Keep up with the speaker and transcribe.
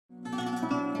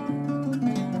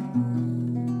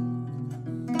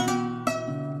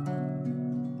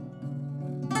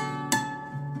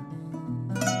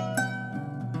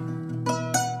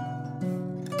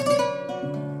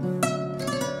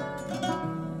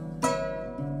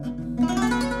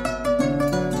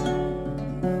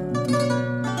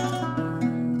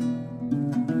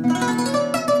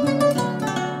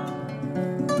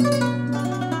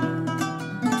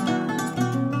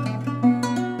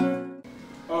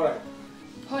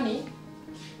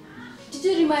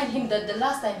remind him that the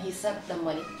last time he sent the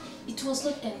money, it was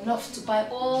not enough to buy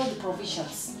all the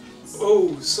provisions.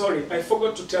 Oh, sorry, I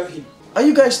forgot to tell him. Are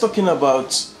you guys talking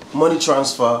about money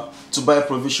transfer to buy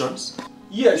provisions?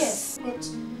 Yes. But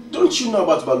don't you know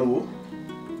about Baluwo?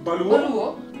 Baluwo?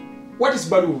 Baluwo? What is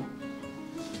Baluwo?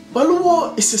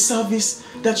 Baluwo is a service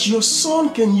that your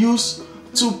son can use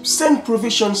to send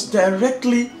provisions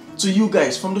directly to you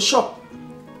guys from the shop.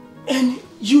 And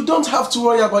you don't have to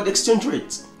worry about the exchange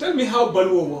rate. Tell me how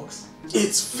Baluwo works.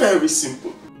 It's very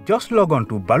simple. Just log on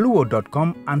to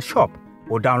baluwo.com and shop,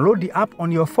 or download the app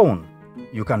on your phone.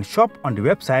 You can shop on the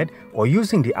website or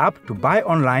using the app to buy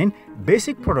online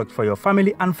basic products for your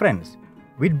family and friends.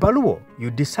 With Baluwo,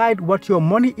 you decide what your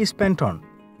money is spent on.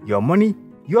 Your money,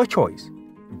 your choice.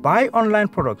 Buy online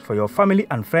products for your family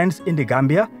and friends in the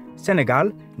Gambia,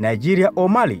 Senegal, Nigeria or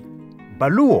Mali.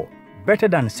 Baluwo, better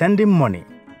than sending money.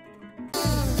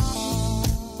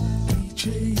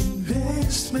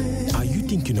 Are you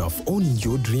thinking of owning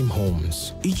your dream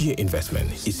homes? EJ Investment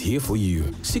is here for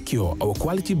you. Secure our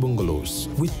quality bungalows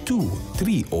with 2,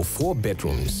 3 or 4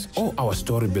 bedrooms, or our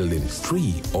story buildings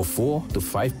 3 or 4 to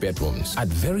 5 bedrooms at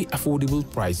very affordable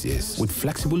prices with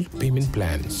flexible payment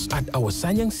plans at our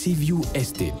Sanyang Seaview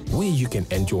Estate, where you can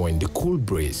enjoy the cool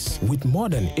breeze with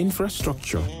modern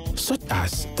infrastructure such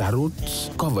as tar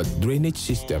roads, covered drainage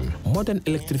system, modern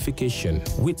electrification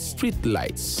with street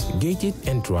lights, gated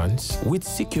entrance with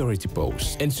security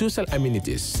posts, and social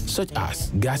amenities such as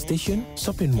gas station,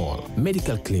 shopping mall,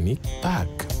 medical clinic, park,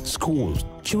 schools,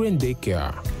 children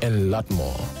daycare, and a lot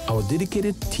more. Our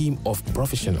dedicated team of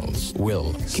professionals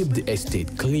will keep the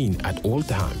estate clean at all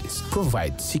times,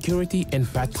 provide security and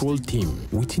patrol team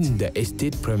within the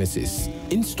estate premises,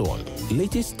 install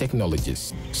latest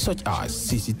technologies such as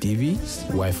CCTV,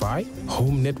 Wi-Fi,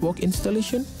 home network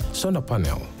installation, solar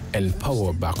panel, and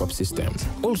power backup system.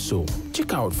 Also,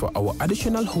 check out for our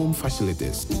additional home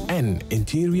facilities and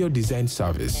interior design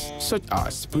service such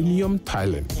as premium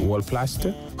tiling, wall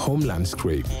plaster, home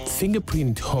landscape,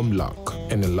 fingerprint home lock,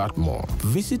 and a lot more.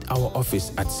 Visit our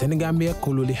office at Senegambia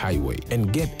Kololi Highway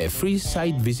and get a free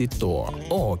site visit tour,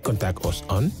 or contact us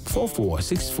on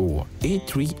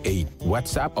 4464-838.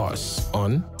 WhatsApp us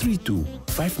on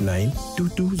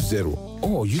 3259220.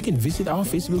 Or you can visit our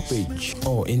Facebook page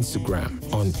or Instagram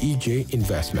on EJ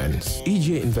Investments.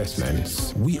 EJ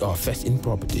Investments, we are first in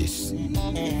properties.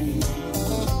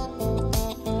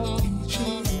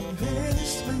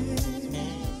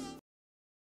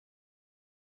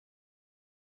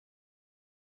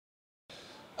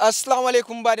 Assalamu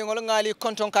alaikum badi ngol ngali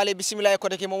konton kale bismillah ko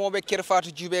take momo be Kerr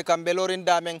Fatou jube kam be lorin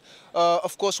damen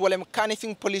of course walem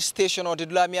Kanifing police station o de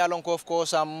dulami alon ko of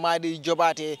course Madi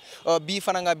Jobarteh bi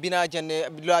fananga bina jenne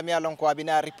dulami alon ko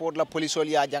bina report la police ol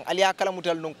ya jang ali akala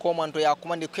mutal non commento ya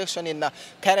commande question na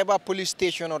Kareba police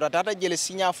station o data jele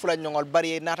signa fula nyongol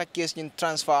bari nata case nin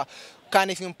transfer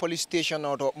Kanifing police station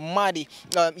or Madi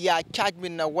ya charge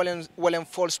min na walen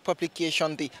false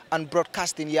publication and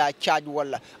broadcasting ya charge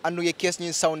wala anu ye case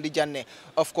ni sound janne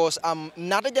of course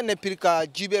nata janne pirka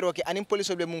jibero ke anim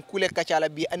police be mun kule kacala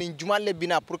bi anin jumalle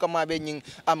bina pour ka mabe nyin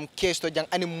case to jang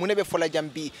anim munebe fola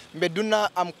jambi be dunna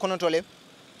konotole.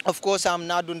 Of course,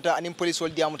 na dunta anim police wol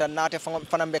diamuta nate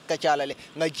fanam be kacalale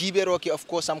nga jibero ki of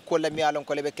course kolla mi alon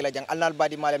ko lebe kala jang alnal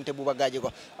badi malem te buba gaji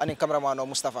ko anin cameraman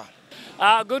Mustafa.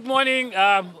 Good morning,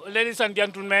 ladies and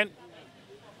gentlemen.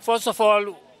 First of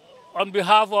all, on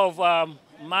behalf of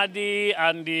Madi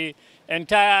and the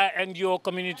entire NGO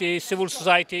community, civil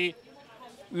society,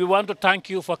 we want to thank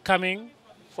you for coming,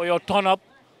 for your turn up.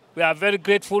 We are very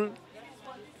grateful.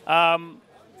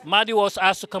 Madi was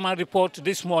asked to come and report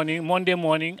this morning, Monday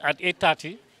morning at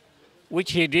 8:30,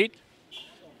 which he did.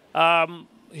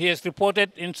 He has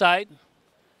reported inside,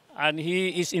 and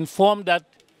he is informed that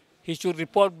he should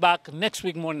report back next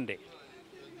week, Monday.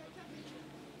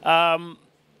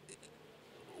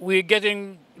 We're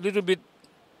getting a little bit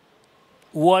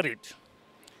worried.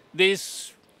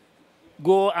 This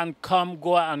go and come,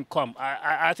 go and come.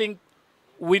 I think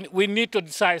we need to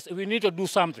decide, we need to do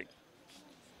something.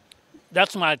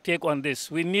 That's my take on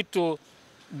this. We need to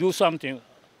do something.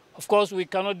 Of course, we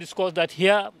cannot discuss that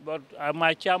here, but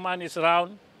my chairman is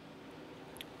around.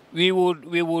 We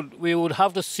would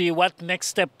have to see what next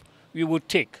step we would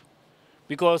take,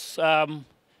 because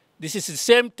this is the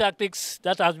same tactics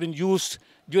that has been used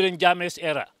during Jammeh's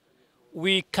era.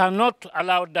 We cannot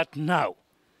allow that now.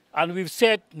 And we've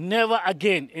said never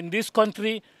again in this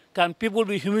country can people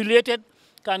be humiliated,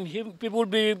 can people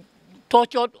be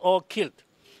tortured or killed.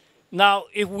 Now,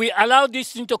 if we allow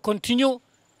this thing to continue,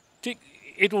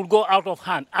 it will go out of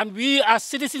hand. And we, as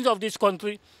citizens of this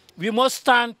country, we must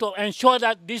stand to ensure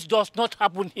that this does not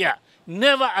happen here.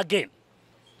 Never again.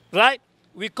 right?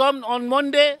 We come on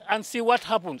Monday and see what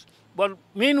happens. But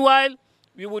meanwhile,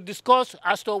 we will discuss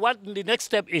as to what the next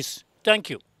step is. Thank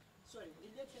you. Sorry,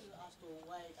 did they tell you as to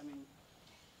why,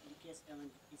 the case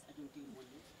is until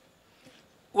Monday?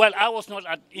 Well, I was not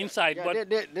inside, Yeah,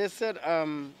 but... they said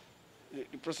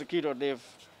the prosecutor, they've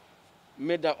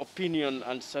made their opinion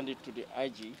and sent it to the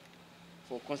IG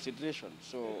for consideration.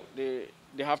 So they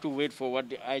have to wait for what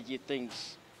the IG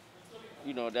thinks,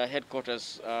 their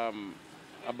headquarters,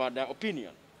 about their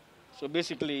opinion. So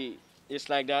basically, it's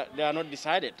like they are not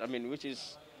decided, which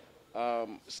is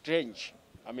strange.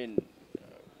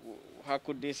 How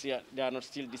could they say they are not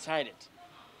still decided?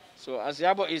 So as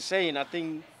Yabo is saying, I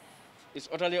think it's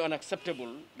utterly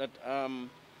unacceptable that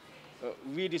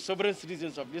we, the sovereign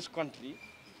citizens of this country,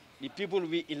 the people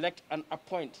we elect and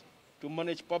appoint to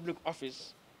manage public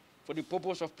office for the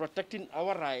purpose of protecting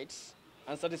our rights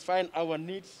and satisfying our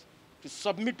needs, to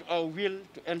submit to our will,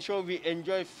 to ensure we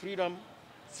enjoy freedom,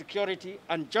 security,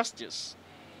 and justice,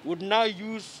 would now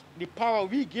use the power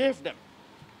we gave them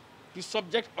to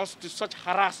subject us to such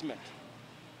harassment.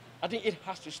 I think it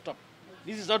has to stop.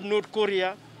 This is not North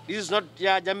Korea. This is not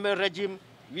Yahya Jammeh regime.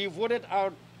 We voted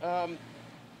out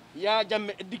Yahya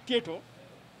Jammeh, a dictator,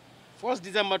 1st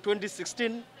December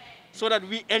 2016, so that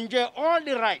we enjoy all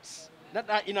the rights that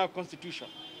are in our constitution.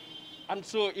 And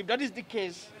so if that is the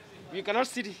case, we cannot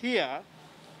sit here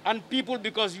and people,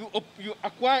 because you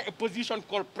acquire a position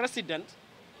called president,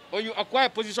 or you acquire a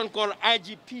position called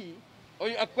IGP, or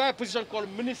you acquire a position called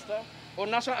minister, or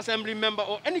National Assembly member,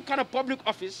 or any kind of public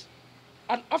office,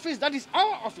 an office that is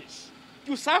our office,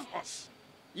 to serve us.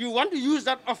 You want to use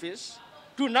that office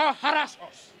to now harass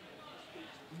us.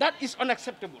 That is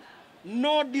unacceptable.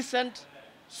 No decent,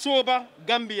 sober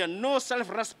Gambian, no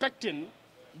self-respecting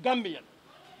Gambian,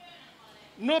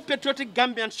 no patriotic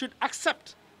Gambian should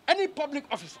accept any public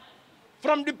officer,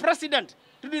 from the president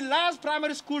to the last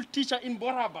primary school teacher in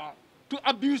Boraba, to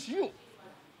abuse you.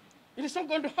 It is not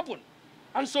going to happen.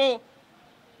 And so,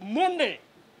 Monday,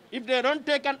 if they don't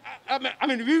take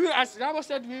we will, as Rabo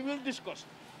said, we will discuss.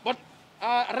 But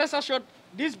rest assured,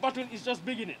 this battle is just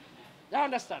beginning. You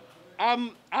understand?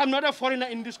 I'm not a foreigner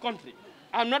in this country.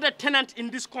 I'm not a tenant in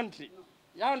this country.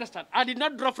 You understand? I did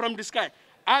not drop from the sky.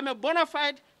 I'm a bona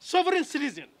fide sovereign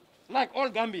citizen, like all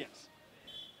Gambians.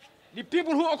 The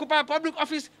people who occupy public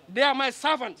office, they are my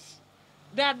servants.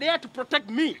 They are there to protect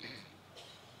me.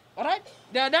 All right?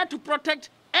 They are there to protect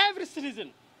every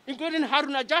citizen, including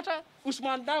Haruna Jatta,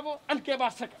 Usman Dabo, and Keba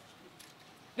Seka.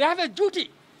 They have a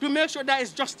duty to make sure there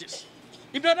is justice.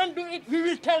 If they don't do it, we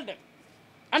will tell them.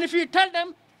 And if we tell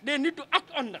them, they need to act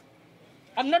on them,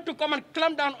 and not to come and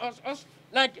clamp down on us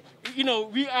like,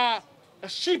 we are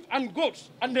sheep and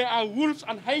goats, and they are wolves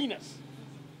and hyenas.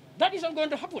 That is not going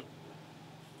to happen.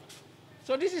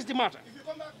 So this is the matter. If you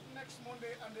come back next Monday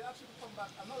and they ask you to come back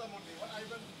another Monday, what are you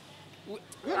going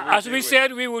to do? As we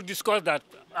said, we will discuss that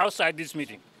outside this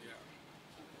meeting.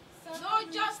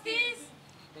 No justice,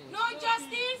 no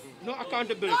justice, no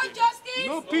accountability, no justice,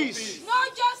 no peace, no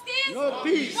justice, no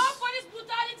peace, no police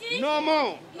brutality, no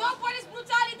more, no police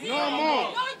brutality, no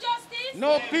more, no justice,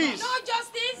 no peace, no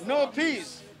justice, no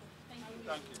peace.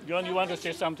 John, you want to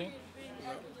say something?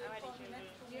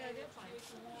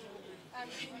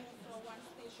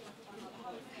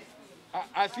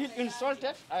 I feel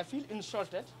insulted. I feel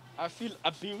insulted. I feel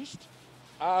abused.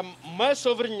 My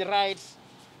sovereign rights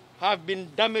have been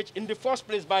damaged in the first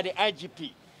place by the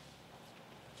IGP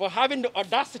for having the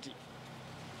audacity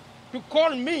to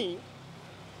call me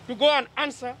to go and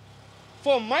answer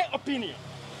for my opinion.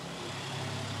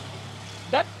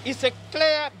 That is a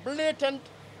clear, blatant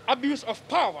abuse of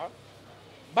power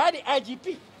by the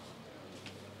IGP,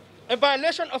 a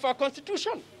violation of our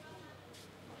constitution.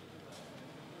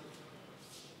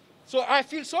 So I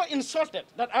feel so insulted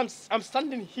that I'm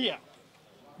standing here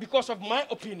because of my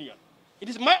opinion. It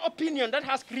is my opinion that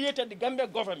has created the Gambia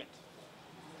government.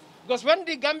 Because when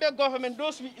the Gambia government,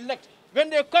 those we elect, when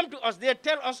they come to us, they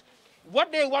tell us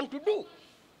what they want to do.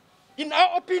 In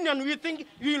our opinion, we think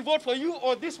we will vote for you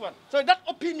or this one. So that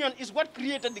opinion is what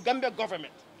created the Gambia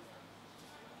government.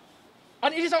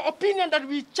 And it is our opinion that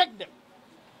we check them.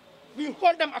 We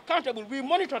hold them accountable, we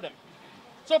monitor them.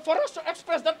 So for us to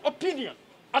express that opinion,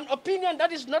 an opinion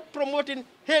that is not promoting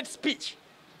hate speech,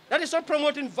 that is not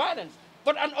promoting violence,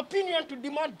 but an opinion to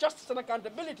demand justice and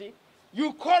accountability,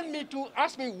 you call me to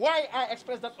ask me why I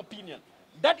express that opinion.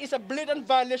 That is a blatant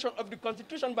violation of the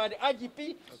Constitution by the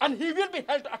IGP, and he will be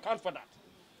held to account for that.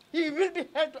 He will be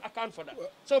held to account for that.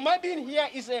 So my being here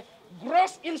is a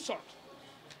gross insult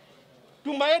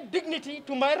to my dignity,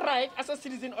 to my right as a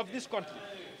citizen of this country,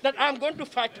 that I'm going to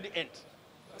fight to the end.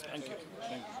 Thank you.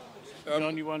 Thank you.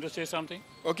 John, you want to say something?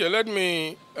 Okay, let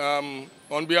me,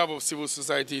 on behalf of civil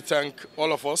society, thank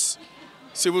all of us,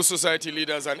 civil society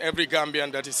leaders and every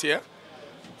Gambian that is here.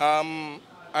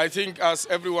 I think as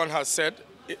everyone has said,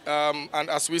 and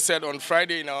as we said on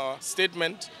Friday in our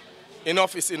statement,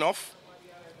 enough is enough.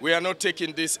 We are not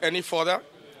taking this any further.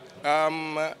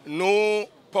 No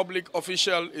public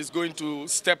official is going to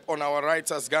step on our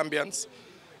rights as Gambians,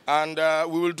 and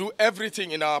we will do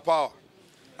everything in our power.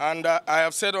 And I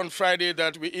have said on Friday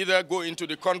that we either go into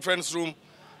the conference room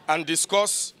and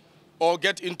discuss or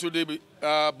get into the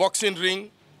boxing ring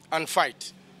and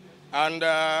fight. And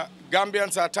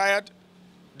Gambians are tired.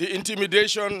 The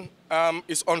intimidation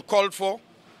is uncalled for.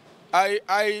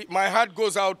 My heart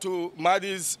goes out to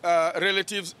Madi's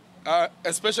relatives,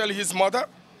 especially his mother,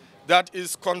 that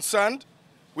is concerned.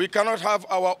 We cannot have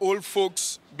our old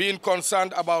folks being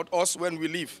concerned about us when we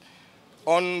leave.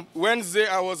 On Wednesday,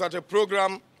 I was at a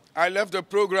program. I left the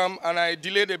program and I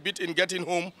delayed a bit in getting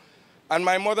home, and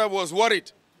my mother was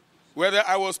worried whether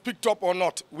I was picked up or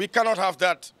not. We cannot have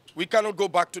that. We cannot go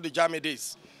back to the Jame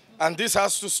days. And this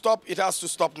has to stop. It has to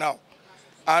stop now.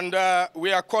 And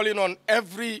we are calling on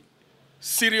every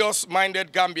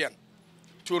serious-minded Gambian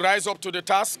to rise up to the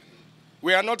task.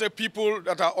 We are not a people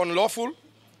that are unlawful.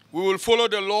 We will follow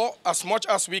the law as much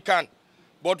as we can.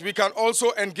 But we can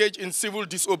also engage in civil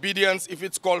disobedience if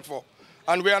it's called for.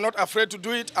 And we are not afraid to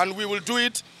do it, and we will do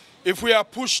it if we are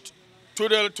pushed to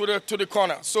the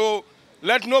corner. So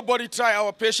let nobody try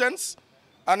our patience.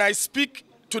 And I speak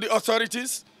to the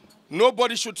authorities,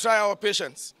 nobody should try our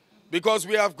patience, because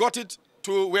we have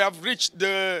we have reached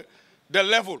the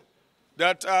level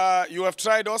that you have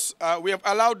tried us. We have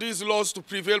allowed these laws to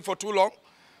prevail for too long,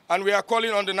 and we are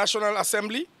calling on the National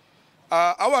Assembly,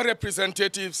 our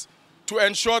representatives, to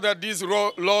ensure that these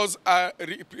laws are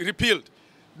repealed.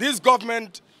 This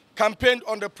government campaigned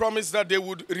on the promise that they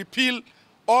would repeal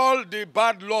all the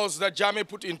bad laws that Jame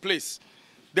put in place.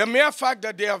 The mere fact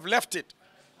that they have left it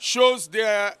shows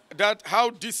how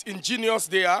disingenuous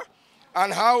they are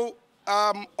and how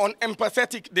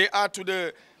unempathetic they are to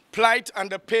the plight and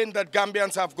the pain that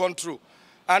Gambians have gone through.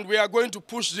 And we are going to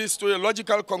push this to a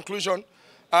logical conclusion.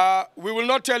 We will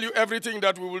not tell you everything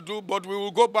that we will do, but we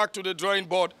will go back to the drawing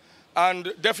board,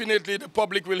 and definitely the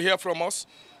public will hear from us.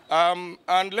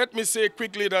 And let me say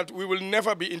quickly that we will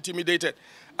never be intimidated.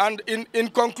 And in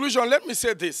conclusion, let me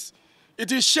say this.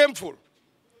 It is shameful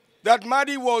that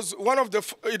Madi was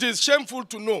it is shameful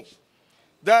to know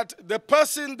that the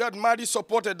person that Madi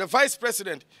supported, the vice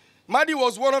president, Madi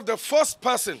was one of the first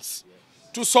persons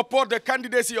to support the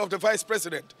candidacy of the vice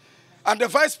president. And the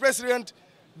vice president,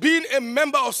 being a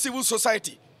member of civil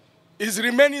society, is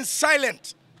remaining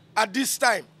silent at this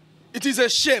time. It is a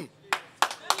shame.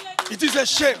 It is a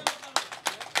shame.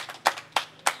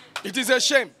 It is a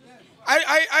shame.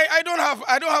 I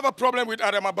don't have a problem with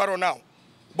Adama Barrow now.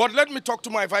 But let me talk to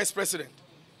my vice president.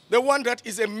 The one that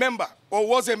is a member or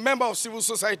was a member of civil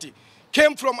society,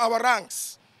 came from our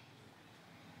ranks.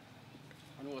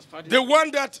 The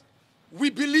one that we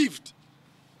believed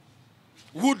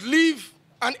would live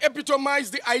and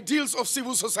epitomize the ideals of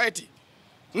civil society.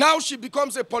 Now she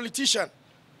becomes a politician.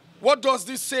 What does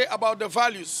this say about the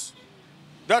values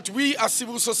that we as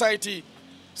civil society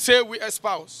say we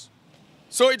espouse?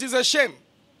 So it is a shame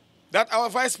that our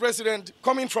vice president,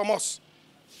 coming from us,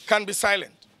 can be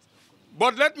silent.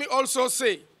 But let me also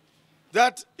say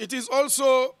that it is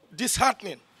also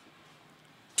disheartening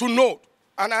to note,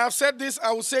 and I have said this,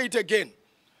 I will say it again,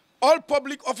 all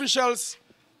public officials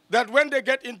that when they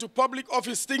get into public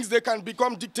office think they can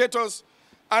become dictators,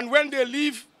 and when they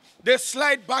leave, they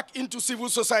slide back into civil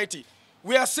society.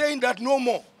 We are saying that no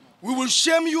more. We will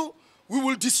shame you, we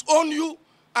will disown you,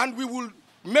 and we will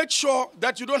make sure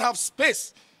that you don't have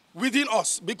space within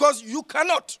us, because you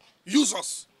cannot use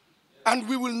us, and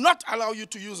we will not allow you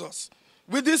to use us.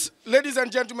 With this, ladies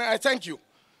and gentlemen, I thank you.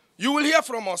 You will hear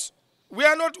from us. We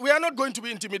are not going to be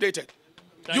intimidated.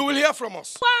 You will hear from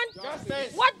us.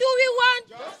 Justice. What do we want?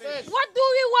 Justice. What do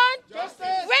we want?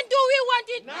 Justice. When do we want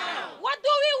it? Now. What do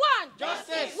we want?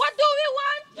 Justice. What do we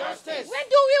want? Justice. When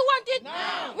do we want it?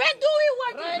 Now. When do we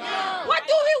want it? Right now. What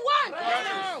do we want? Right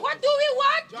now. What do we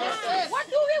want? Justice. What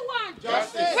do we want?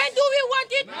 Justice. When do we want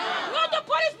it? Now. No to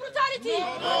police brutality.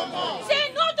 No more. Say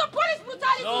no to police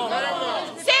brutality. No more.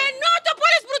 Say no to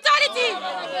police brutality.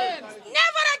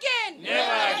 Never again.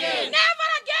 Never again. Never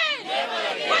again. Never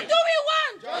again. What do we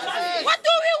want? Justice. What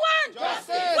do we want?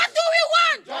 Justice.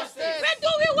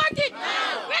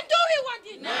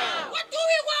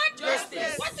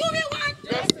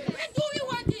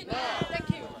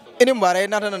 Inimbare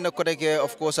nata na koteke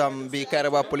of course be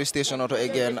Kairaba police station auto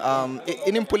again.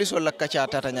 Inim police wala kacha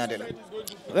tata nyadela.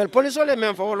 Well, police wala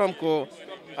men for all ko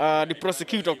the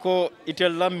prosecutor ko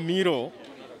itella miro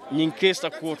nin case ta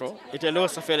koto itelo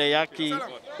safele yaki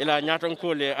ila nyaton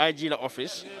ko le IG la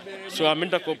office so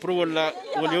aminta ko pro wala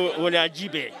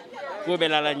ajibe ko be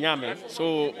la nyame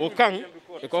so o kan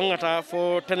e ko ngata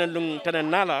fo tenen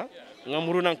nala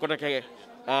ngamuru nan ko take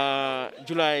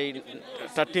July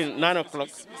 13 9 o'clock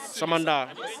samanda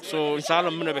so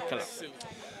inshallah mun be kala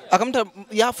akamta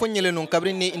ya fonyele non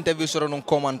kabri ni interview soro non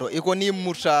commando e ko ni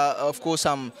murta of course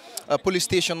police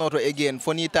station auto again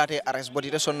foni tate arrest but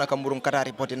it sonna kamburun kata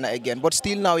report na again but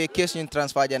still now a case in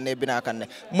transfer janne bina kanne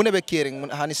mun be caring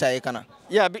hani say kana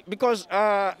yeah because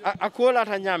akola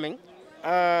ta nyaming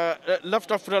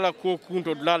left of la ko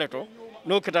kunto laleto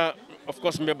no kata of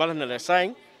course me balana le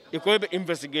sign e ko be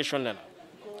investigation la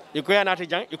e ko yana ta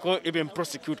jang e ko e be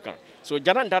prosecute kan so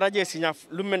jaran daraje sinya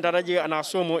lumen daraje ana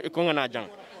somo e ko ngana jang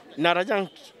narajang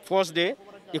first day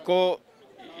iko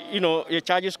your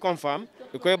charges confirm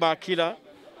iko ba killer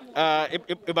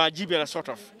ba jibela sort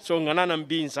of so ngana nam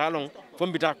bi salon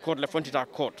fombita court le fontita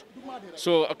court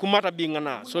so akumata bi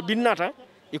ngana so binata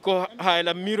iko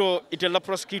hayla miro ite la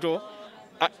prosecutor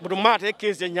budu mate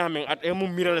case de nyamen at emu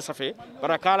miro le safe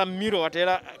para kala miro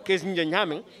atela case nje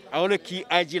nyamen awole ki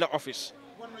IG la office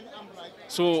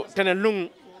so tenelung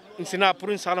sina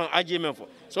pour salon IG menfo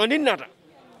so ninata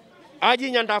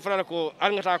aji nyanta fara ko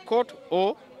angata court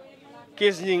o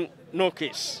case ning no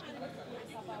case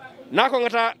nako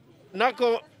ngata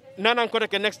nako nanan ko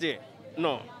the next day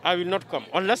no I will not come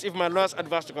unless if my lawyers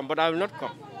advise to come but I will not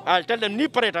come I'll tell them ni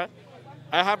pareta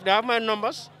they have my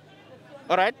numbers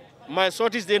all right my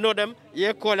sources they know them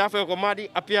ye call after ko Madi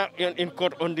appear in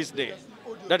court on this day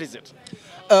that is it.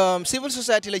 Civil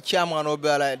society le chairman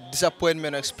obala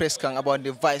disappointment express kang about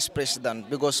the vice president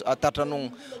because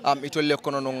tatanung itole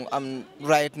kono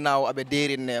right now abe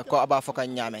derin ko aba foka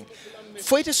nyameng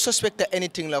for it suspect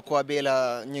anything la ko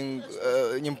abela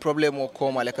nyim problem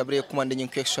ko male kabre commande nyim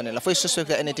question la for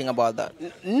suspect anything about that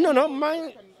no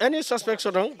my any suspect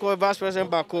so don ko vice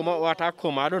president ba ko ma wata ko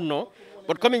ma I don't know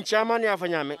but coming chairman ya fa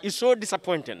nyame is so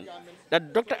disappointing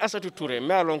that Dr. Asatu Toure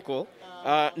me alon ko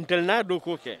ntel na do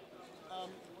ko ke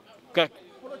ka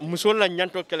musol la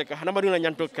nyanto kele ka hanamadu la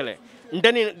nyanto kele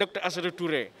ndani Dr. Asatu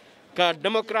Toure ka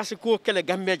démocratie ko kele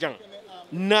Gambia jang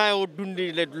nayo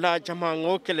dundi le la jama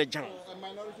ngo kele jang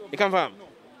ikam fam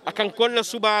akan kol la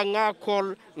suba nga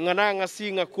kol ngana nga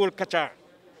si nga kol kacha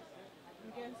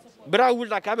bra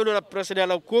wulda ka be la president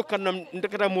la ko kanam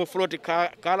ndekata mo floti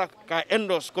ka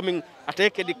endos coming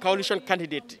atake the coalition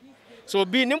candidate so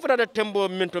bi nim fota tembo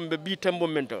mento be bi tembo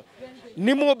mento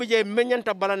nimo be je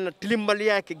menyanta balana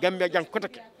tilimbaliya ke Gambia jang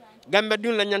kotake Gambia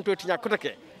dun la nyanto tinya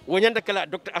kotake wonyanda kala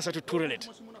Dr. Asatu Toure let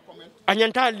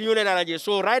anyanta lione la je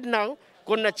so right now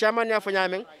konna chairman ya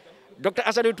fanyamen Dr.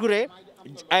 Asatu Toure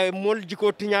ay mol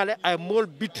jiko tinyale ay mol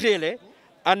bitrele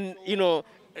and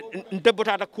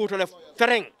ndebota da koto le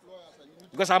fereng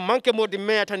because a manke mo di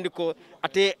meya tandiko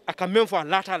ate aka même fois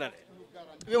latala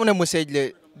be wona message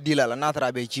le dilala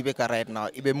natra be jibe ka right now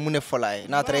ibe mune folay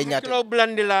natra nyata lo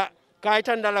blandila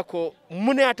kaytandala ko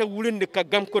mune ata wulinde ka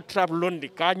gam ko trap londi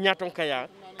ka nyaton kaya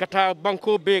kata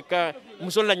banko be ka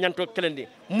musolla nyanto kelendi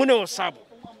mune o sabu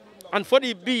and for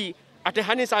the b ate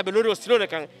hani sabe loro silo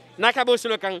kan naka bo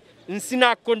silo kan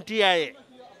nsina kontiaye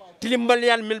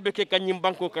tilimbalial milbe ke kanyim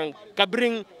banko kan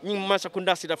kabring nyim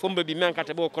masakunda sida fombe bi men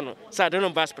kata bo kono sa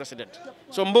denon vice president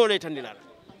so mbole tandilala.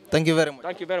 Thank you very much.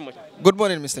 Thank you very much. Good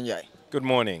morning, Mr. Njai. Good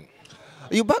morning.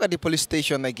 You're back at the police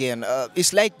station again.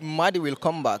 It's like Madi will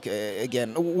come back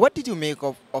again. What did you make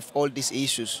of all these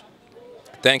issues?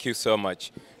 Thank you so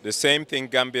much. The same thing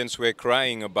Gambians were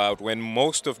crying about when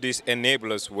most of these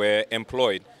enablers were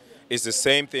employed is the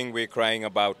same thing we're crying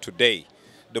about today.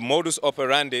 The modus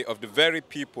operandi of the very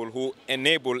people who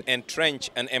enable, entrench,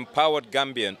 and empowered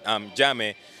Gambian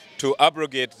Jame to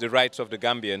abrogate the rights of the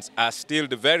Gambians are still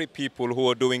the very people who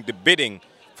are doing the bidding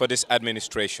for this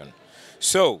administration.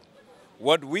 So,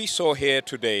 what we saw here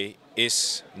today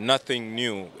is nothing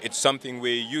new. It's something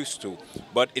we're used to,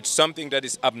 but it's something that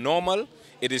is abnormal,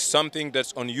 it is something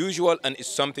that's unusual, and it's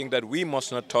something that we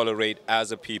must not tolerate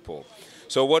as a people.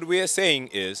 So what we are saying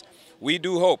is, we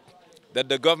do hope that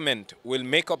the government will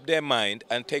make up their mind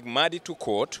and take Madi to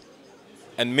court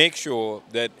and make sure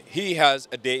that he has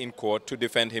a day in court to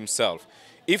defend himself.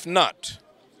 If not,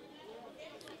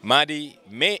 Madi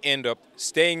may end up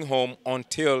staying home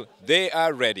until they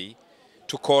are ready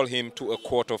to call him to a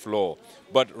court of law.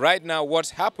 But right now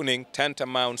what's happening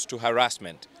tantamounts to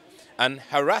harassment. And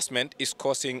harassment is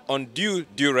causing undue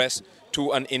duress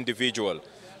to an individual.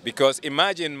 Because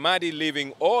imagine Madi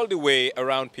living all the way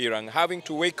around Pirang, having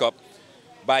to wake up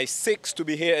by 6 to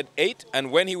be here at 8,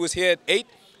 and when he was here at 8,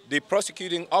 the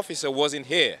prosecuting officer wasn't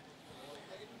here.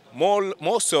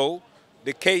 More so,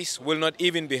 the case will not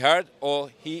even be heard,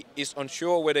 or he is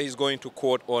unsure whether he's going to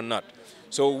court or not.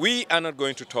 So we are not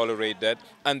going to tolerate that,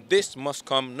 and this must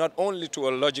come not only to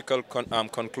a logical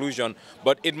conclusion,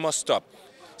 but it must stop.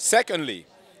 Secondly,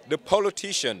 the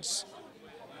politicians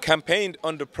campaigned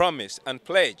on the promise and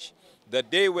pledge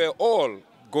that they were all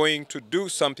going to do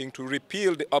something to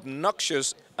repeal the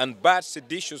obnoxious and bad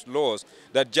seditious laws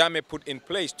that Jammeh put in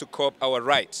place to curb our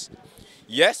rights.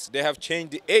 Yes, they have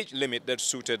changed the age limit that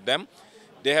suited them.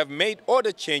 They have made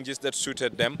other changes that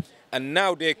suited them, and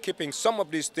now they're keeping some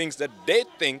of these things that they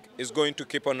think is going to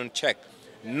keep on check.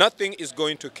 Nothing is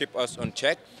going to keep us on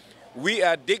check. We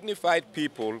are dignified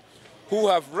people who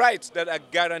have rights that are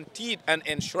guaranteed and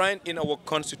enshrined in our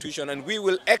Constitution, and we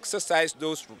will exercise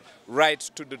those rights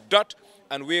to the dot,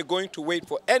 and we're going to wait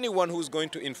for anyone who's going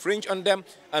to infringe on them,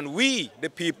 and we, the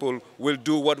people, will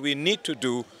do what we need to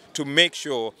do to make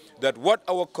sure that what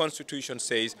our Constitution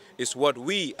says is what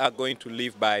we are going to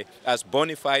live by as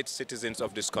bona fide citizens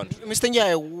of this country. Mr.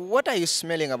 Njai, what are you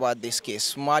smelling about this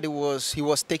case? Madi was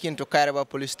taken to Kairaba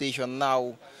police station,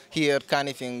 now here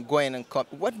Kanifing going and come.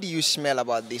 What do you smell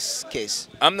about this case?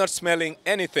 I'm not smelling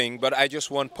anything, but I just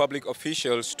want public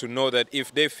officials to know that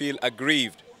if they feel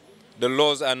aggrieved, the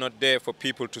laws are not there for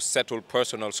people to settle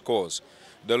personal scores.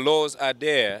 The laws are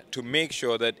there to make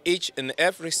sure that each and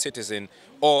every citizen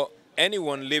or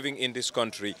anyone living in this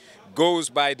country goes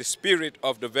by the spirit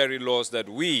of the very laws that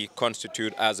we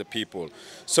constitute as a people.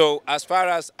 So as far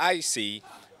as I see,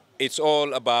 it's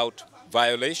all about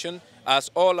violation. As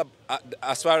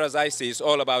far as I see, it's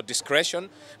all about discretion.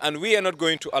 And we are not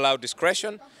going to allow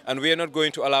discretion, and we are not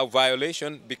going to allow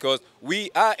violation, because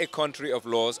we are a country of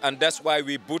laws, and that's why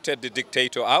we booted the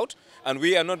dictator out. And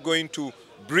we are not going to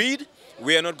breed,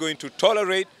 we are not going to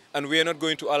tolerate, and we are not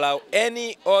going to allow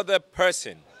any other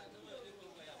person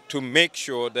to make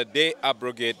sure that they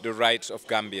abrogate the rights of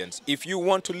Gambians. If you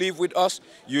want to live with us,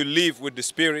 you live with the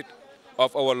spirit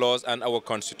of our laws and our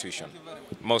Constitution.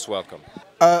 Most welcome.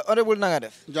 Honorable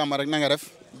Nangadef. Jamarek Nangadef.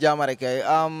 Jamarek kay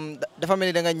dafa mel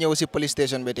ni da nga ñëw si police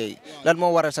station bi tey lan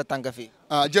moo waral sa tànk fii.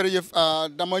 Jërëjëf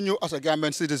dama ñëw as a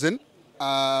Gambian citizen.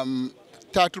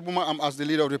 Title bu ma am as the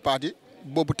leader of the party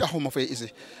boobu taxuma fay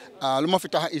isi. Lu ma fi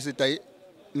tax isi tey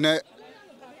ne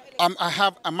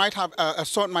I might have a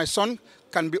son. My son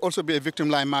can also be a victim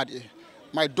like Madi.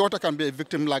 My daughter can be a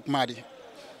victim like Madi.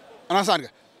 Understand nga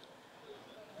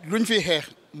luñ fi xeex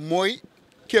mooy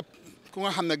képp ku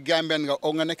nga xam ne Gambian nga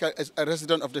oo nga nekk a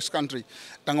resident of this country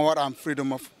da nga war a am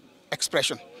freedom of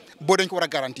expression boo dañ ko war a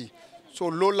garantie so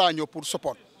loolu laa ñëw pour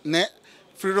support ne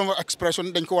freedom of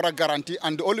expression dañ ko war a garantie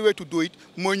and the only way to do it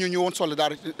mooy ñu ñëwoon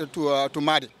solidarity to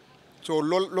Madi so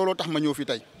looloo tax ma ñëw fii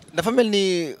tey. dafa mel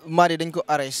ni Madi dañ ko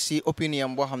arrest si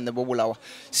opinion boo xam ne boobu laa wax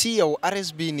si yow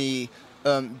arrest bii nii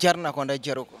jar na ko ndax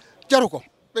jaru ko. jaru ko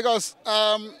because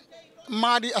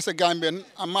Madi as a Gambian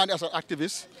and Madi as an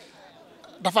activist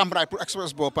dafa am right pour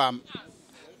express boppam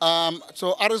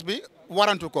so arrest bi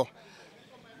warantu ko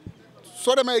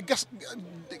soo demee gas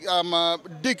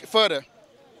dig further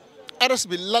arrest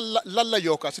bi lan la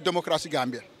yokka si démocratie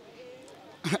Gambia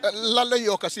lan la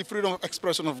yokka si freedom of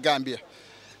expression of Gambia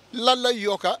lan la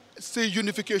yokka si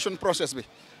unification process bi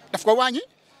daf ko wàññi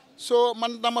so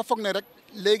man dama foog ne rek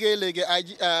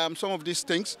léegi some of these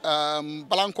things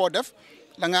balaa nga koo def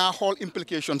da nga xool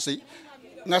implications yi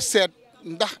nga seet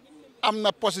ndax am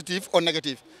na positive or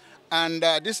negative and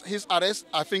his arrest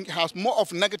I think has more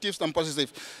of negatives than positive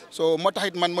so moo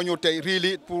taxit man ma ñëw tey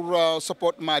really pour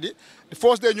support Madi the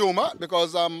first day ñëw ma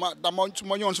because dama su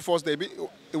ma ñëwoon si first day bi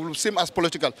it will seem as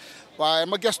political waaye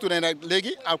ma gestu ne nag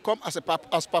léegi I'll come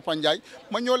as Papa Njie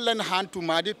ma ñëw leen hand to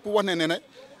Madi pour wax ne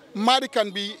Madi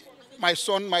can be my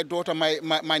son my daughter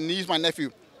my niece my nephew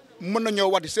mën na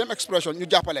ñëw wax the same expression ñu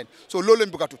jàppaleen so loolu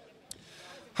lañ bëgg a tut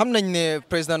xam nañ ne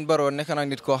président Barrow nekk na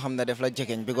nit koo xam ne def la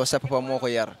jegeñ because sa papa moo ko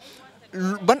yar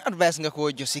ban advice nga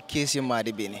ko jox si case yi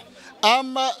Madi bii nii.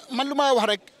 man lu may wax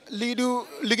rek lii du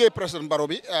liggéey président Barrow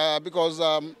bi because.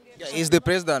 is the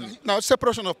president. now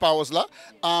separation of powers la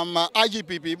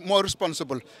IGP bi more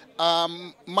responsible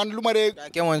man lu ma dee.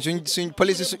 kemoon suñ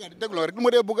police. dégloo rek lu ma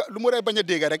dee bañ a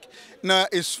dégg rek na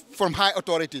is from high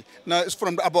authority na is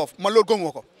from the above man loolu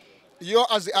gëmoo ko. yow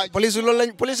as the IGP.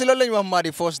 police loolu lañ wax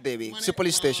Madi first day bi si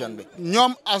police station bi.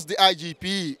 ñoom as the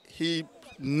IGP he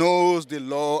knows the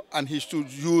law and he should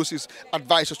use his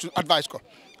advisors to advise ko.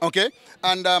 Okay,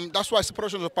 and that's why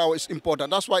separation of power is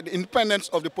important. That's why the independence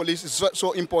of the police is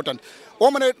so important. Why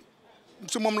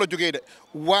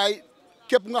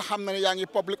képp nga xam ne yaa ngi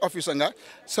public officer nga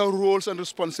sa roles and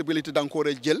responsibility da nga ko war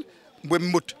a jël ba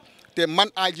mut te man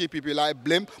IGP bi laay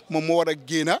blame moom moo war a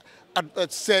génn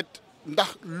seet ndax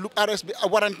lu arrest bi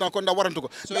warant na ko ndax warantu ko.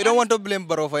 So you don't want to blame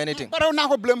Barrow for anything? Barrow naa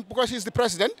ko blame because he's the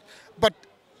president, but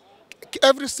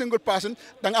every single person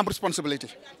da nga am responsibility.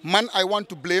 Man, I want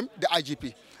to blame the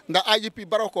IGP. The IGP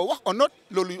Barrow ko wax or not,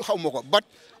 lolu xawma ko. But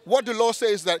what the law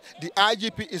says is that the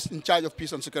IGP is in charge of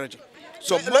peace and security.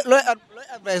 So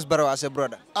advise Barrow as a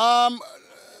brother.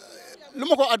 Lu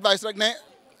ma ko advise rek ne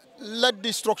let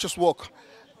the structures work.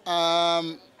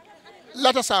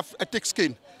 Let us have a thick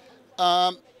skin.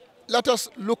 Let us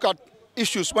look at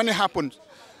issues when it happens.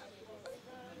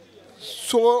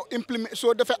 So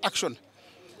the action.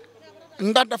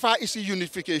 That dafa is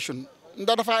unification.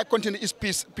 That dafa continue is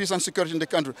peace and security in the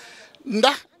country.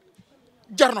 Nda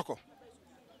jarnako.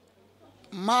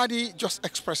 Madi just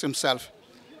expressed himself.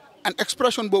 An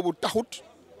expression bobu taxut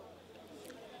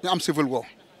ñu am civil war.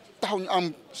 Taxu ñu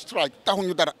am strike, taxu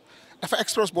ñu dara. Dafa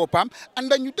express bopam and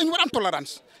then dañu war am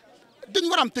tolerance. Dañu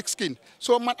war am thick skin.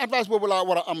 So my advice bobu la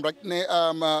wara am rek ne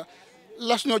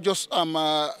let's not just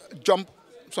jump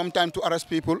sometime to arrest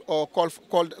people or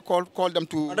call them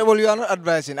to. Honorable, you are not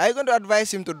advising. Are you going to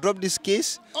advise him to drop this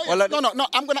case? Oh, yes. No.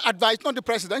 I'm going to advise not the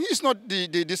president. He's not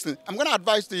this thing. I'm going to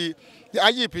advise the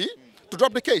IGP to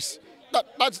drop the case.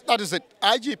 That is it.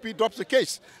 IGP drops the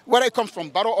case. Whether it comes from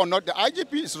Barrow or not, the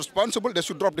IGP is responsible. They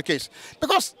should drop the case.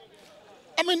 Because,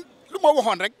 I mean, look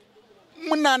more rek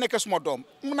mun na nek suma dom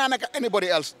mun na nek anybody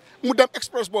else mu dem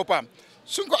express bopam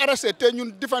suñ ko arrêté té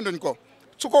ñun défendre ko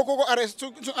su ko arrêté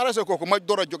su arrêté ko ma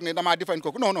dora jog ne dama défendre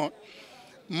ko no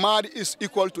Madi is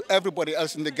equal to everybody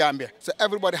else in the Gambia. So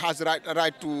everybody has the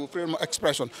right to freedom of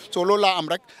expression. So Lola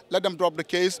Amrek, let them drop the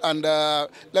case and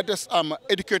let us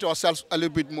educate ourselves a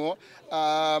little bit more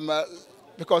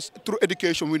because through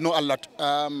education we know a lot.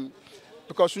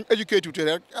 Because we educate you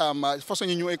today, first thing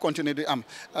you continue to am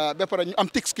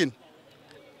thick skin.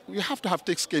 You have to have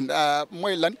thick skin.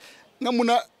 Moy lan nga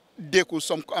muna deku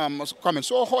some comments.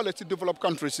 So all let's developed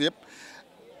countries, a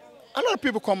lot of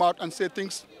people come out and say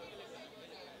things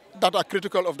that are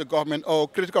critical of the government or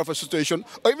critical of a situation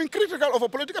or even critical of a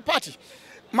political party.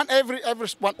 Man, every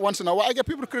once in a while I get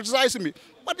people criticizing me,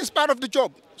 but it's part of the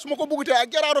job. I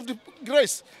get out of the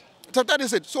grace. So that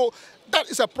is it. So that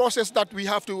is a process that we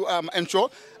have to ensure.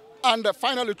 And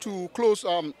finally, to close,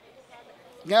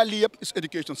 is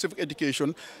education, civic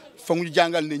education. What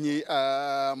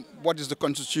is the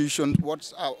constitution?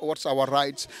 What's our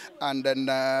rights? And then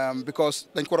because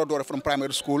then from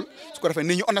primary school, so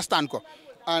you understand.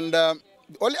 And the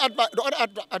other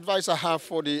advice I have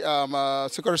for the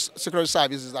security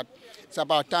services is that it's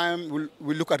about time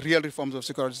we look at real reforms of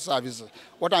security services.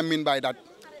 What I mean by that,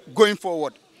 going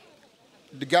forward,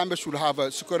 the Gambia should have a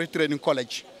security training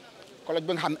college.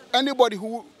 Anybody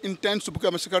who intends to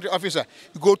become a security officer,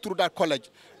 you go through that college.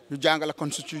 You jungle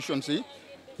constitution,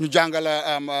 you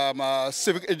jungle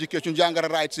civic education, you jungle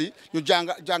rights, you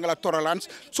jungle tolerance.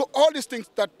 So all these things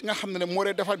that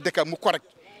more correct.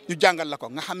 You jangal la ko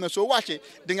nga xamne so wacce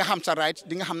di nga xam sa rights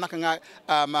di nga xam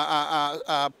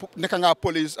naka nga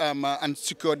police and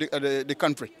secure the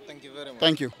country. Thank you very much.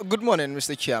 Thank you. Good morning,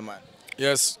 Mr. Chairman.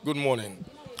 Yes, good morning.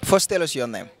 First, tell us your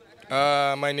name.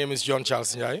 My name is John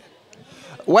Charles Njai.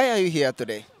 Why are you here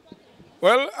today?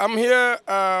 Well, I'm here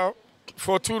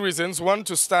for two reasons. One,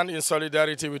 to stand in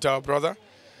solidarity with our brother.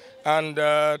 And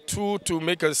two, to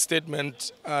make a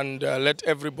statement and let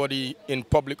everybody in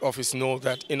public office know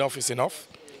that enough is enough.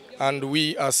 And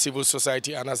we as civil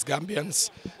society and as Gambians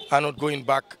are not going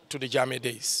back to the Jame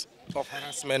days of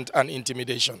harassment and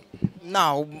intimidation.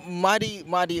 Now, Madi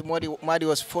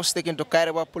was first taken to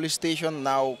Kairaba police station,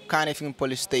 now Kanifing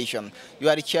police station. You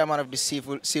are the chairman of the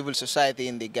civil society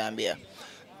in the Gambia.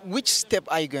 Which step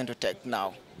are you going to take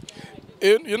now?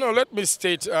 You know, let me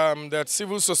state that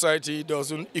civil society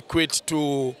doesn't equate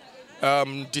to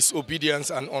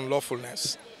disobedience and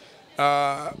unlawfulness.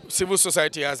 Civil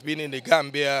society has been in the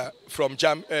Gambia from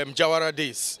Jawara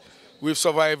days. We've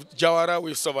survived Jawara,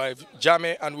 we've survived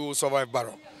Jame, and we will survive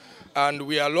Barrow. And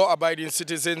we are law-abiding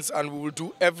citizens, and we will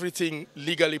do everything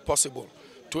legally possible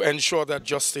to ensure that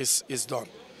justice is done.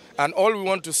 And all we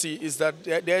want to see is that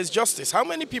there is justice. How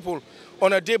many people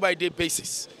on a day-by-day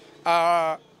basis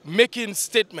are making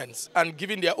statements and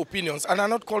giving their opinions and are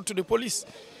not called to the police?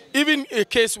 Even a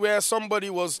case where somebody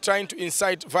was trying to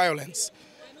incite violence,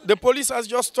 the police has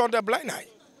just turned a blind eye.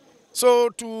 So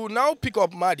to now pick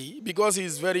up Madi, because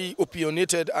he's very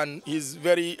opinionated and he's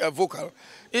very vocal,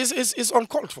 is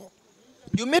uncalled for.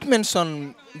 You made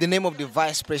mention the name of the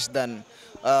vice president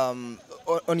on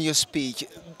your speech.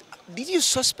 did you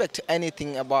suspect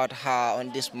anything about her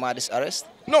on this Madi's arrest?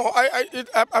 No,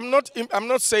 I'm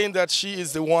not saying that she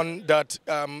is the one that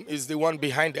is the one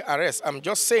behind the arrest. I'm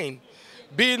just saying,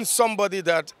 being somebody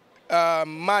that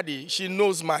Madi, she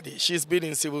knows Madi. She's been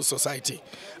in civil society,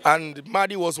 and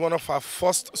Madi was one of her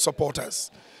first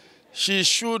supporters. She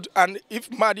should, and if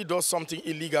Madi does something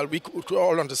illegal, we could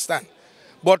all understand.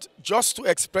 But just to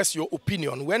express your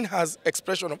opinion, when has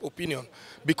expression of opinion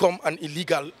become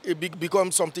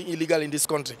become something illegal in this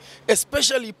country,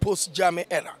 especially post-Jame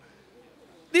era?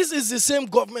 This is the same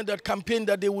government that campaigned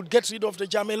that they would get rid of the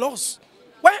Jame laws.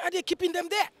 Why are they keeping them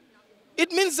there?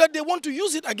 It means that they want to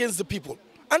use it against the people.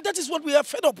 And that is what we are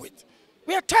fed up with.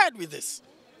 We are tired with this.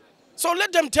 So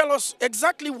let them tell us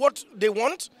exactly what they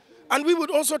want, and we would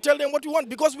also tell them what we want,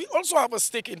 because we also have a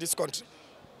stake in this country.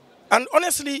 And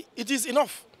honestly, it is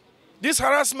enough. This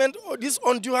harassment, or this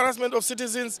undue harassment of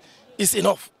citizens is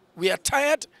enough. We are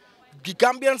tired. The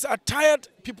Gambians are tired.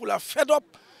 People are fed up.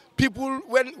 People,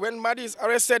 when Madi is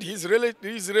arrested, his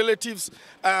relatives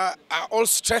are all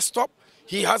stressed up.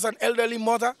 He has an elderly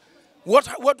mother. What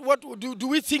do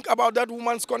we think about that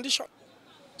woman's condition?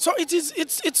 So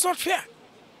it's not fair.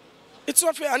 It's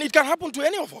not fair, and it can happen to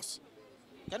any of us.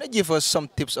 Can you give us some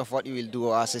tips of what you will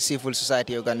do as a civil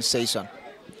society organization?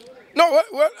 No,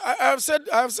 well, I have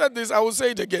said this, I will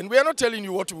say it again. We are not telling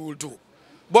you what we will do.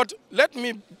 But let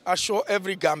me assure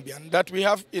every Gambian that we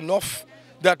have enough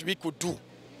that we could do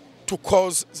to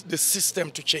cause the system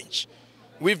to change.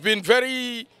 We've been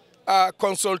very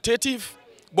consultative,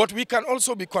 but we can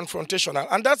also be confrontational.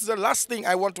 And that's the last thing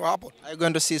I want to happen. Are you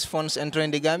going to seize funds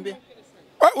entering the Gambia?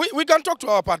 We can talk to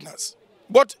our partners.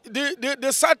 But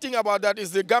the sad thing about that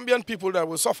is the Gambian people that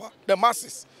will suffer, the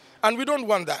masses. And we don't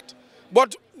want that.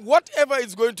 But whatever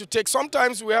it's going to take,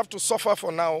 sometimes we have to suffer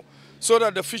for now so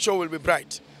that the future will be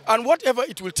bright. And whatever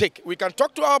it will take, we can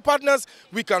talk to our partners,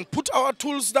 we can put our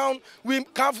tools down, we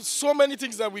have so many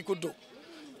things that we could do.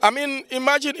 I mean,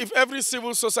 imagine if every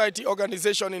civil society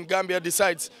organization in Gambia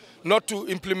decides not to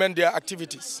implement their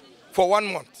activities for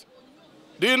 1 month.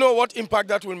 Do you know what impact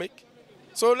that will make?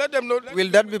 So let them know. Will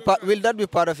that be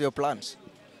part of your plans?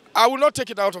 I will not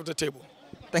take it out of the table.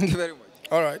 Thank you very much.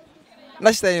 All right.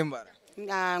 Nice time.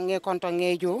 Nge konto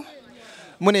ngejo.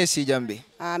 Mune si jambi.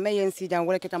 Me yen si jam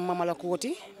wala kitam mama la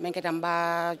kuoti, men kitam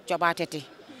ba Jobarteh.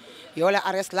 Yola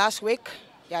arrest last week.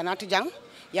 Ya nati jang.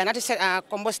 Ya nati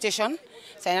combo station.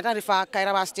 Saya nata rifa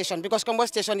Kairaba station because combo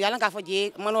station ya lang ka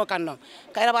faji mano kanno.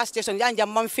 Kairaba station ya jam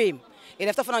mam fame.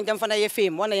 Ina fta fana jam fana ye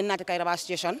fame wana yen nati Kairaba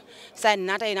station. Saya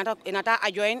nata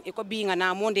adjoin iko bi nga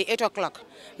na Monday 8 o'clock.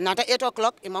 Nata 8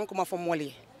 o'clock imang kuma fo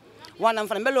moli. One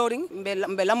from Beloring,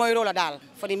 Belamoyrola Dal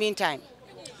for the meantime.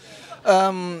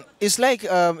 It's like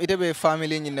it be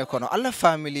family in the corner. All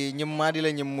family, you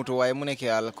madile, you mutuai, muneke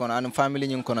al corner, and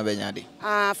family in corner benyadi.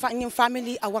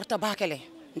 Family, a water bakele.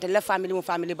 The left family,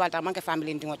 family, but a monkey family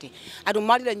in Timothy. I do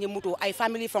madile and mutu, I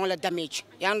family from the damage.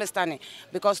 You understand it?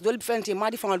 Because they'll be friendly,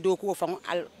 Madi from a doku from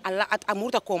at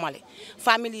Amuta Komale.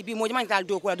 Family be monumental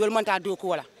doku, dolmanta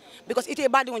dokuala. Because it a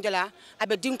bad one, I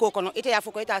be dinko kono, it a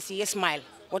focus, see a smile.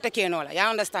 What a canola, you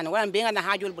understand? When I'm being an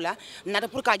hajul bula, not a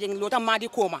purkajing lota Madi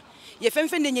coma. Ye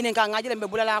femfin in Kangajal and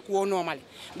Bebula normally.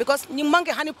 Because you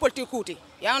monkey honey politicuti,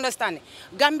 you understand?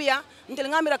 Gambia, until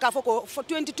Namira for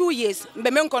 22 years,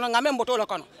 Bemenkono,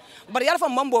 Namembotola. But you're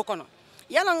from Mumbo Kono.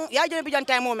 Yalang Yajan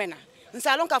time moment. And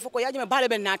Salon Kafoko Yajam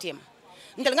Balaben Natim.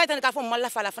 Until night and Kafo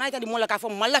Malafala, night and Molaka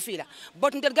from Malafila.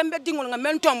 But until Gambia Dingo and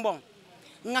Mentombon.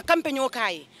 Nga campaign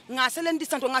kai, nga selen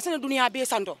disanto, nga selen dunia be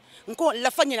santo. Nko la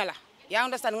fanyala. Ya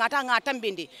understand ngata ngata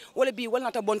mbindi wala bi wala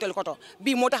nata bontel koto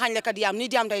bi mota hanle kadiyam ni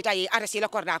diam day tay arrêté la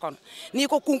korda kon ni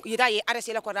ko kunk yitay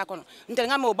arrêté la korda kon ntel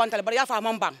ngam bantal bar ya fa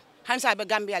mambang hansa be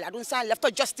gambia la adun sa left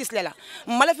justice lela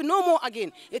mala fi no more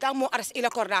again ita mo arrêté la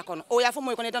korda kon o ya fa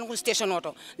moy ko ne tan ko station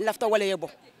auto left wala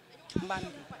yebo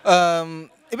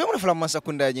ibe mo fala mansa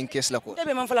kunda nyin case la ko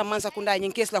ibe man fala mansa kunda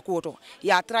nyin case la ko to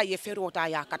ya tra ye ferota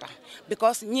ya kata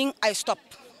because nyin I stop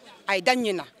I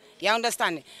danyina ya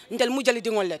understand ntel mu jali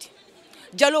dingol leti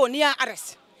Jalo niya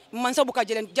arrest mansa buka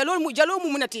jelen jalo mu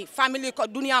munati family ko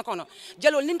dunia kono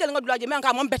jalo nintel ngadulaje men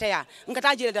ka mom beteya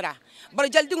ngata jele dara bar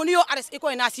jal dingo niyo arrest iko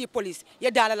na si police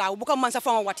ye dala la buka mansa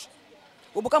fon wati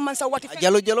buka mansa wati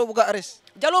jalo buka arrest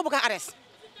jalo buka arrest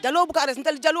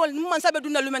ntel jalo mansa be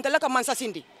dunna lu mentel ka mansa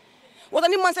sindi wota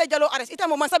ni mansa jalo arrest ita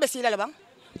mo mansa be sila la bang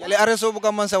jale arrest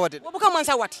buka mansa wati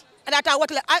adata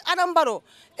watla adam baro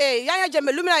yaya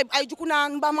jembe lumina ay jukuna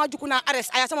mbama jukuna arrest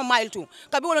aya sama mile 2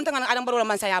 kabi wolon tanga adam baro la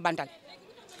mansa ya bantal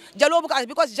jalo buka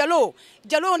because jalo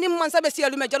ni mansa be sia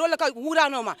lume jalo la ka wura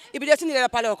no ma ibide sini la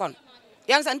pale kon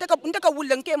yan sa ndeka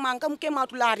wulle nke man kam ke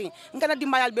matulari ngana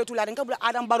dimbayal betulari ngabula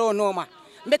adam baro no ma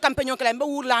mbe campaign kala mbe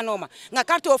wurla noma nga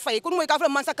carte o fay kun moy ka fa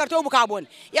man sa carte o buka bon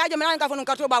ya jam na ka fa non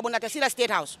carte o ba bon ata sila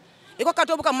state house iko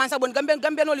carte o buka man sa bon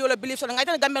gambe no yola believe so nga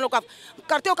tan gambe no ka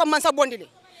carte o ka man sa bondi le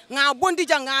nga bondi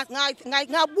janga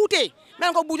nga bute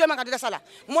men ko bute man ka de sala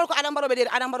mol ko adam baro be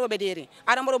deri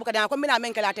adam baro buka da ko mina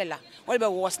men kala tella wol be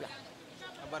wosla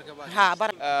ha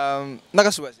bar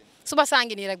naka suba si suba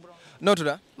sangi ni rek bro no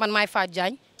tuda man may Fatou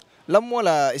Jagne lam mo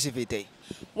la isi fi tay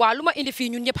wa luma indi fi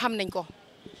ñun ñep xam nañ ko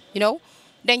you know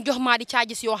dañ jox Madi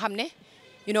charges yo xamne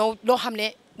you know lo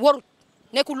xamne warut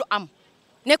nekul lu am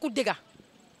nekul dega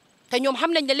te ñom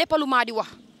xam nañ ne lepp lu Madi wax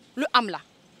lu am la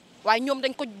waye ñom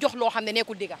dañ ko jox lo xamne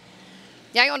nekul dega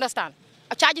yaa ngi understand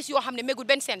charges yo xamne megul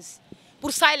ben sense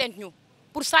pour silent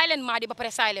Madi ba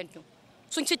pare silent ñu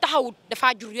suñ ci taxawut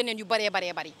dafa jur yeneen yu bari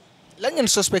la ngeen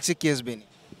suspect ci case bi ni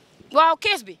waaw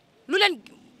case bi lu len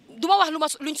duma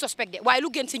wax luñ suspect de waye lu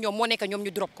gën ci ñom mo nekk ñom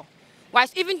ñu drop ko waye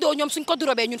even though ñom suñ ko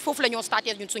dropé ñun fofu lañu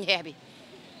starté ñun suñ xex bi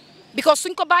because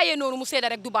suñ ko bayé nonu mu sédé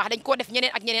rek du baax dañ ko def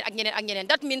ñeneen ak ñeneen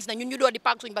that means na ñun ñu do di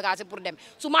pack suñ bagage pour dem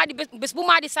su Madi bés bu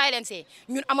Madi silencé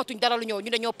ñun amatuñ dara lu ñëw ñu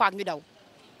dañoo pack ñu daw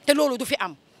té lolu du fi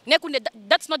am nekkul ne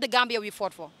that's not the Gambia we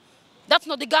fought for that's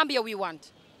not the Gambia we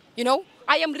want you know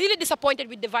I am really disappointed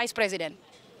with the vice president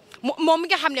moom mi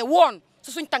nga xam ne woon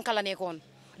su suñ tànk la nekkoon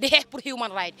di xeex pour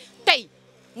human right tey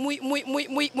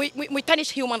muy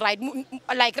tarnish human right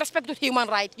like respected human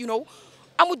right you know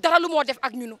amul dara lu moo def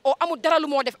ak ñun o amul dara lu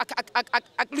moo def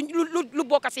ak lu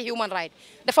bokk ci human right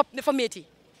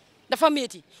dafa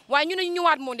métti waaye ñu ne ñu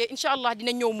ñëwaat monde incha allah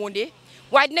dinañ ñëw monde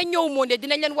waaye dinañ ñëw monde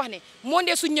dinañ leen wax ne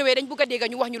monde suñ ñëwee dañ bëgg a dégg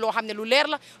ñu wax ñu loo xam ne lu leer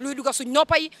la luy dugga suñ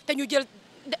noppa yi te ñu jël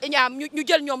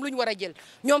ñoom lu ñu war a jël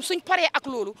ñoom suñ paree ak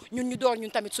loolu ñun ñu door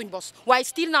ñun tamit suñ bos waaye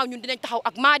still now ñun dinañ taxaw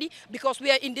ak Madi because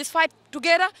we are in this fight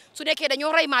together su nekkee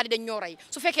dañoo rey Madi dañ ñoo rey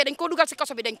su fekkee dañ ko dugal ci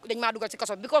kaso bi dañ maa dugal ci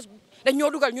kaso bi because dañ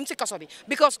ñoo dugal ñun ci kaso bi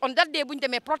because on that day bu ñu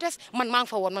demee protest man maa ngi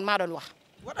fa woon man maa doon wax.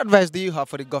 What advice do you have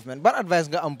for the government? Ban advice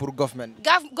nga am pour government?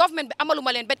 Government bi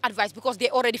amaluma leen benn advice because they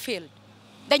already failed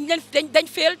dañ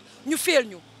failed ñu fail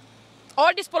ñu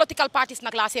all these political parties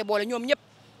nag laa see boole ñoom ñëpp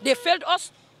they failed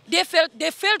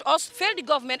us failed the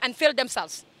government and failed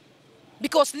themselves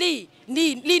because lii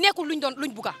nekkul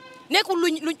luñ bugga nekkul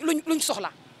luñ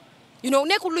soxla you know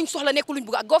nekkul luñ soxla nekkul luñ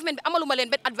bugga government bi amaluma leen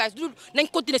benn advice du nañ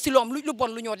continuer si loom lu bon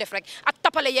lu ñoo def rek ak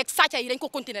tapale yeeg sàcca yi dañ ko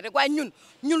continuer rek waaye ñun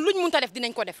luñ mënta def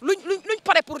dinañ ko def luñ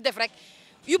pare pour def rek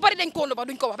yu bari dañ ko ba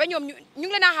duñ ko wax ba ñoom ñu ngi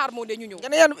leen a xaar moo de ñu ñëw. nga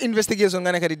ne yan investigation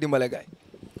nga nekk di dimbale gaay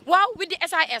waaw with the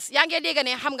SIS yaa ngi dégg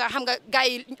ne xam nga gars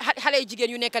yi xale yu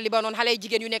jigéen yu nekk Libanon xale yu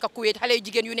jigéen yu nekk Kuwait xale yu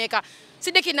jigéen yu nekk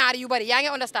si dëkki naar yu bari yaa ngi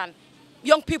understand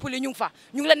young people yi ñu ngi fa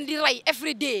ñu ngi leen di rey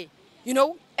every day you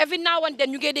know every now and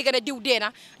then ñu ngi dégg ne diw dee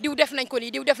na diw def nañ ko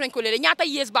lii diw def nañ ko lii ñaata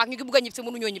years back ñu ngi bugg a ñib si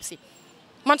mënuñoo ñib si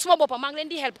man suma boppam maa ngi leen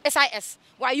di help SIS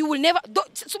waaye you will never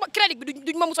suma crédit bi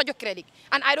duñ ma mus a jox crédit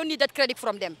and I don't need that credit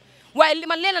from them waaye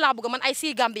man leen laa bëgg man I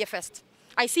see Gambia first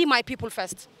I see my people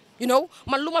first you know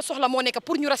man lu ma soxla moo nekk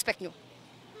pour ñu respect ñu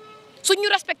suñ ñu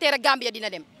respecté rek Gambia dina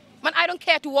dem man I don't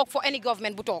care to work for any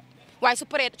government bu toog waaye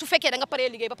su fekkee da nga paree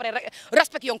liggéey ba pare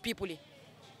respect young people yi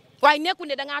waaye nekkul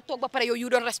ne da ngaa toog ba pare yow you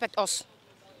don't respect us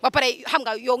ba pare xam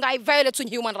nga yow ngay violate suñ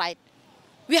human right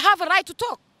we have a right to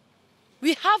talk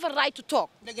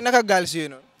léegi naka gaal si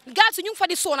noonu gaal si ñu ngi fa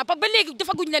di soona ba léegi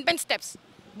defaguñ leen benn steps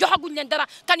joxaguñ leen dara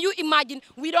can you imagine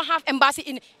we don't have embassy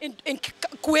in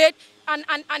Kuwait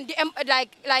and the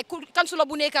like consulat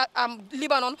bu nekk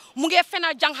Libanon mu ngi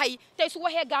fenal jànxay tey su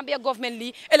waxee Gambia government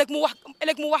lii ëllëg mu wax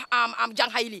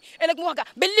jànxay lii ëllëg mu wax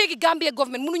ba léegi Gambia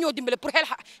government mënuñoo dimbale pour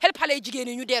help xale yu jigéen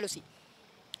yi ñu dellu si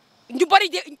ñu bari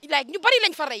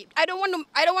lañ fa rey I don't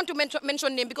want to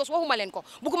mention name because waxuma leen ko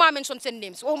bëgguma mention seen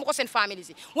names waxuma ko seen family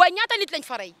si waaye ñaata nit lañ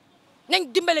fa rey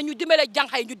nañ dimbale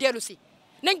jànxay ñu dellu si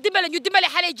nañ dimbale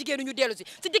xale jigéen ñu dellu si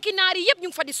dëkki naar yi yëpp ñu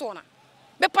ngi fa di soona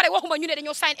ba pare waxuma ñu ne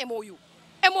dañoo sign MOU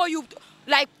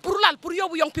like pour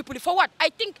yóbbu young people for what I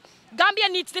think Gambia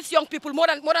needs this young people more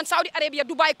than Saudi Arabia,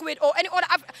 Dubai, Kuwait or any other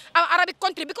Arabic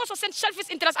country because of seen selfish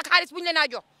interest ak xaalis bu ñu leen a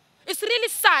jox it's really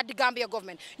sad the Gambia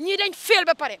government ñii dañ fail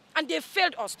ba pare and they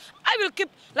failed us I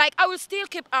will still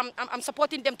keep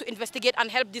supporting them to investigate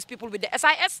and help these people with the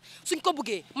SIS suñ ko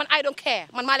buggee man I don't care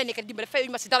man maa leen nekk dimbale fayuñ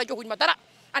ma si dara joxuñ ma dara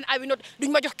and I will not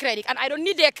duñ ma jox credit and I don't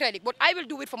need their credit but I will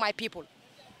do it for my people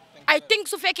I think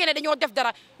su fekkee ne dañoo def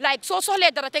dara like soo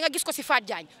soxlee dara te nga gis ko si Fatou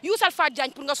Jagne usal Fatou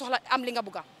Jagne pour nga soxla am li nga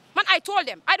bugga man I told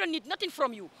them I don't need nothing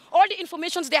from you all the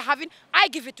informations they're having I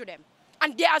give it to them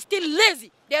and they are still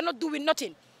lazy they are not doing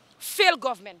nothing failed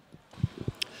government.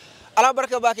 ala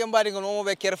barka bake mbadi ngon mo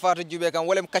be Kerr Fatou jube kan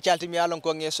wolem kacalti mi alon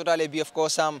ko nge sotale bi of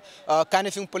course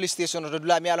Kanifing police station to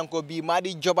dula mi alon ko bi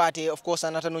Madi Jobarteh of course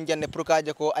nata nun jande pour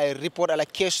kaje ko ay report ala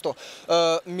kesto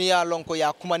mi alon ko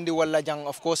ya kumandi wala jang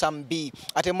of course bi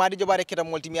ate Madi Jobarteh kita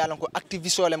molti mi alon ko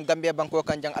activist olem Gambia banko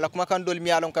kan jang ala kuma kan dol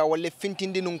mi alon ka wolle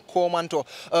fintindi nun komanto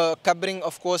kabring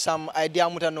of course idea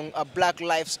muta nun Black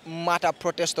Lives Matter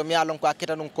protest mi alon ko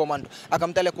akita nun komando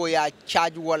akam tale ko ya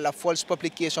charge wala false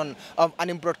publication of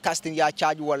an broadcast ya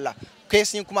charge wala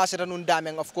case ni commencé nun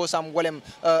dameng of course wolem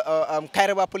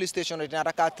Kairaba police station dina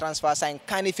raka transfer sign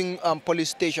Kanifing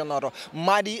police station oro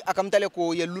Madi akam tale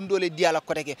ko ye lundole diala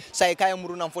koteke say kay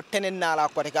murunam fo tenen nala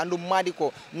koteke andu Madi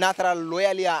ko natural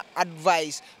loyally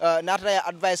advice natural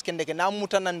advice kendeke na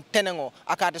mutanan tenengo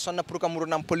akate sonna pour ka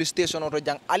murunam police station oro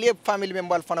jang ali family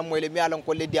membal fana moyle mi alon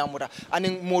ko le diamura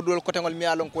anin modol kotengol mi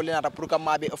alon ko le nata pour ka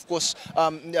mabe of course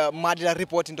Madi la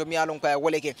reporting to mi alon ko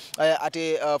woleke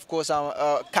ate of course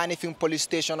Kanifing police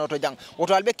station auto jang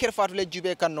woto albe Kerr Fatou le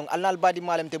jube kan non alnal badi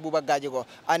malem te buba gaji go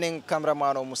anen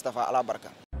cameraman Mustafa ala barka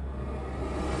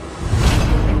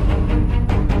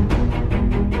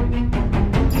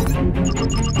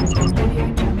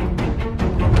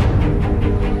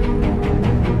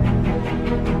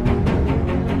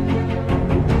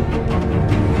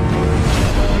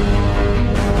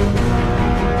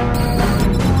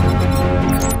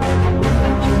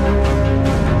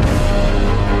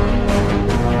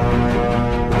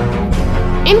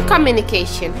In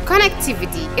communication,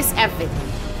 connectivity is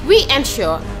everything. We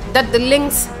ensure that the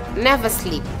links never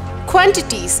sleep.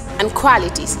 Quantities and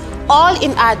qualities, all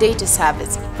in our data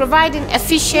service, providing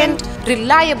efficient,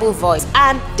 reliable voice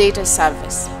and data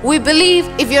service. We believe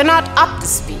if you're not up to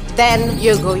speed, then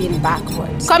you're going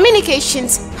backwards.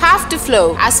 Communications have to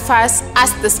flow as fast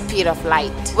as the speed of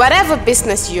light. Whatever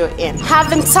business you're in,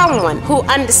 having someone who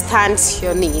understands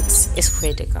your needs is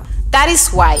critical. That is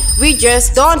why we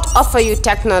just don't offer you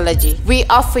technology, we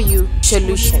offer you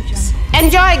solutions.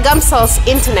 Enjoy Gamcel's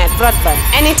internet broadband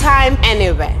anytime,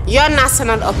 anywhere. Your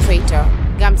national operator,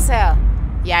 Gamcel,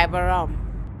 Yaibaram.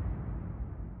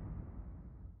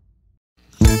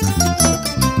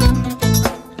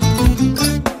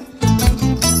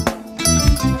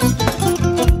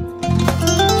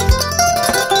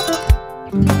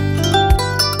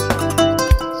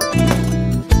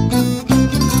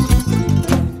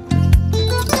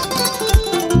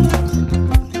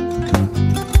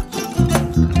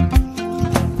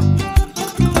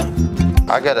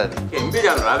 Agada.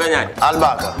 Mbijan aganya.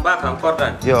 Albaka. Mbaka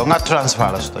important. Yo, nga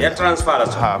transfer la sto. Ya transfer la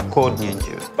sto. Ha, code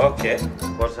nyinji. Okay.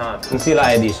 Korsa.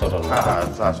 Nsila ID soto. Ah,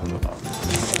 sa soto.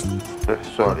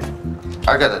 Sorry.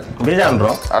 Agada. Mbijan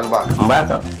bro. Albaka.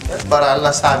 Mbaka. Bara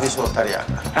alla service o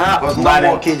tariaka. Ah, mbare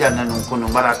mo ki janna nun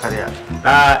kunu bara tariaka.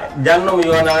 Ah, jannom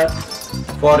yona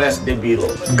forest de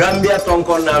bureau. Gambia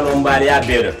tonkon na no mbari ya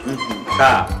bere.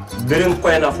 Ha. Birim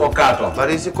koyna fo kato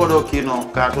bari si kodo kino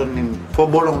kato nim fo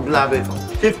bolong blabe to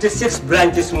 56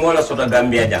 branches mola sota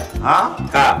Gambia jam ha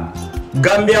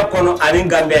Gambia kono ani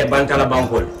Gambia bantala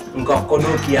bankol nko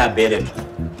kodo kiya bele to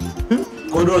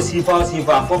kodo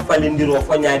sifa fo falindiro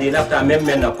fo nyaadi lafta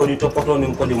memmen na kodi to poto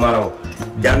nin kodi maraw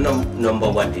jannam number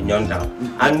 1 di nyonta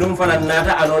andum fana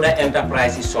nata anoda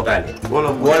enterprise sotale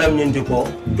wala nyindi ko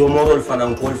domorol fana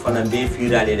kol fana be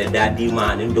firale le dadi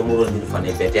mani domorol ni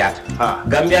fana beteat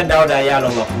Gambia dawda yalo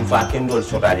ngam fa kendol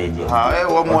sotale je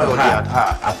wo moy o diat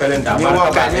apelenta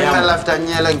baraka ni lafta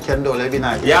nyelen kendol e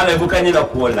bina yalo bu kanila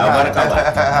ko la baraka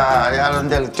ba yalo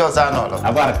ndel ciosano lo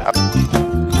baraka